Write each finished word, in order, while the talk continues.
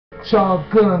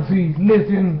shotguns. He lives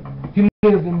in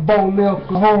Boulder,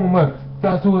 Oklahoma.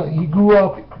 That's what he grew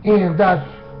up in.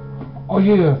 Oh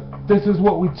yeah, this is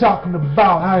what we're talking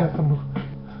about.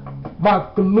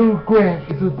 Michael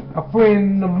LuGrant is a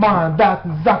friend of mine. That's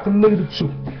exactly the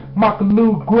truth. Michael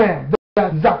LuGrant,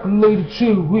 that's exactly the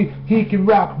truth. He can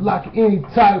rap like any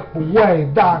type of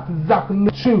way. That's exactly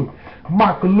the truth.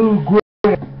 Michael LuGrant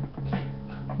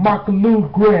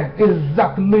is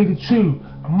exactly the truth.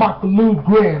 Michael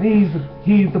LuGrant,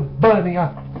 he's a buddy,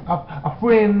 a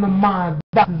friend of mine.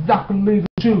 That's exactly the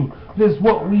truth. This is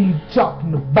what we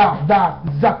talking about. That's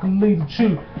exactly the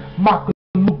truth. Michael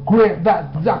LuGrant,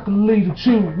 that's exactly the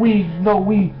truth. We know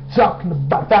we talking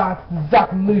about. That's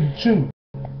exactly the truth.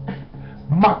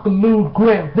 Michael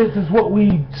LuGrant, this is what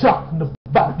we talking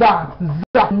about. That's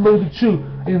exactly the truth.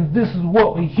 And this is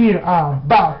what we hear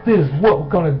about. This is what we're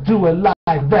gonna do it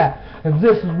like that. And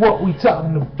this is what we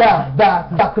talking about.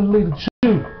 That's exactly the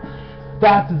truth.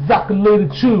 That's exactly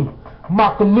the truth.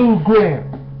 Michael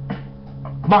LuGrant.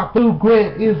 Michael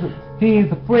LuGrant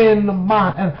he's a friend of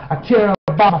mine, and I care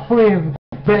about my friends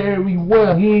very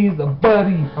well. He's a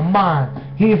buddy of mine.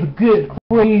 He's a good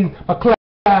friend. He's my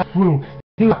classroom.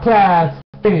 He's my class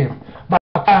friend. My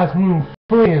classroom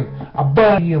friend. A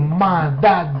buddy of mine.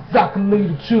 That's exactly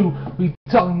the truth we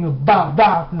talking about.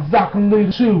 That's exactly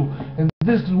the truth. And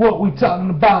this is what we talking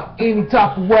about any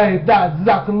type of way. That's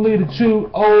exactly the truth.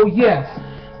 Oh yes.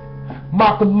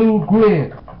 Michael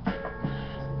LuGrant.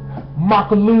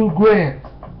 Michael LuGrant.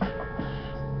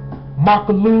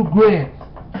 Michael LuGrant.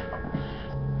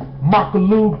 Michael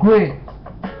LuGrant.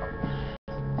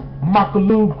 Michael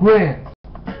LuGrant.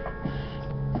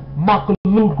 Michael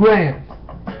LuGrant.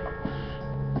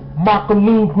 Michael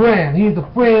LuGrant, he's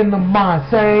a friend of mine,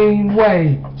 same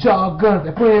way. Shotguns,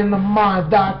 a friend of mine,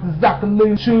 that's exactly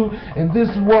the truth. And this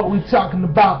is what we talking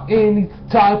about any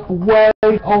type of way.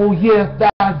 Oh yes,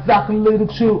 that's exactly the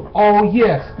truth. Oh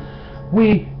yes,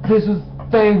 this is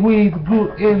things we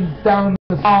grew in down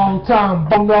the small town,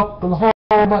 Boulder,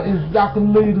 Oklahoma, is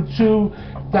exactly the truth.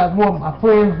 That's what my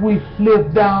friends, we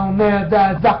live down there,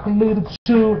 that's exactly the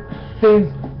truth.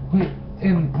 Things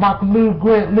and Michael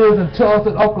LuGrant lives in Tulsa,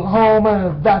 Oklahoma,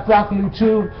 and that's exactly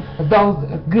true. And those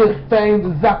good things,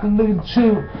 exactly the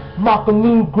truth. Michael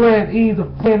LuGrant, he's a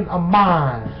friend of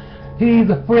mine. He's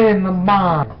a friend of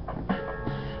mine.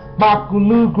 Michael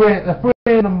LuGrant, a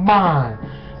friend of mine.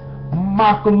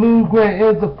 Michael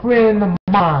LuGrant is a friend of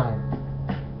mine.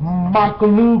 Michael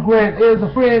LuGrant is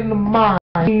a friend of mine.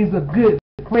 He's a good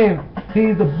friend.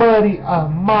 He's a buddy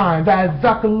of mine. That's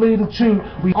exactly the truth.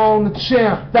 We own the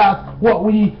champ. That's what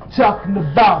we talking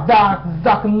about. That's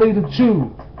exactly the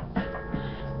truth.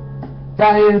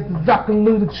 That is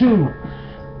exactly the truth.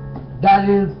 That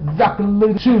is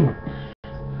exactly the truth.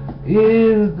 It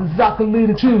is exactly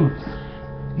the truth.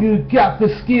 You got the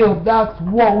skill. That's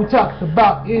what we talking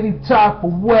about. Any type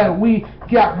of way. We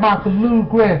got Michael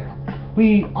LuGrant.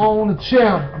 We own the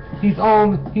champ. He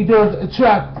does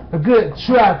a good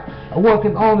track,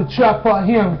 working on the track for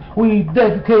him. We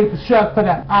dedicate the track for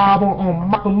that album on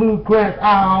Michael LuGrant's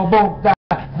album. That's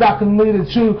exactly the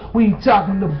truth we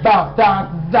talking about. That's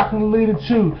exactly the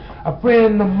truth. A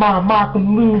friend of mine, Michael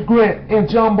LuGrant, and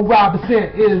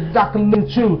JumboRobinson is exactly the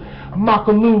truth.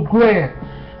 Michael LuGrant.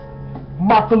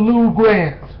 Michael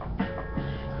LuGrant.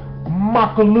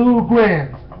 Michael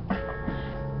LuGrant.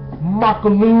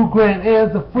 Michael LuGrant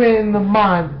is a friend of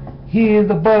mine. He is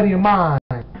a buddy of mine.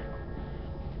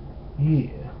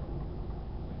 Yeah.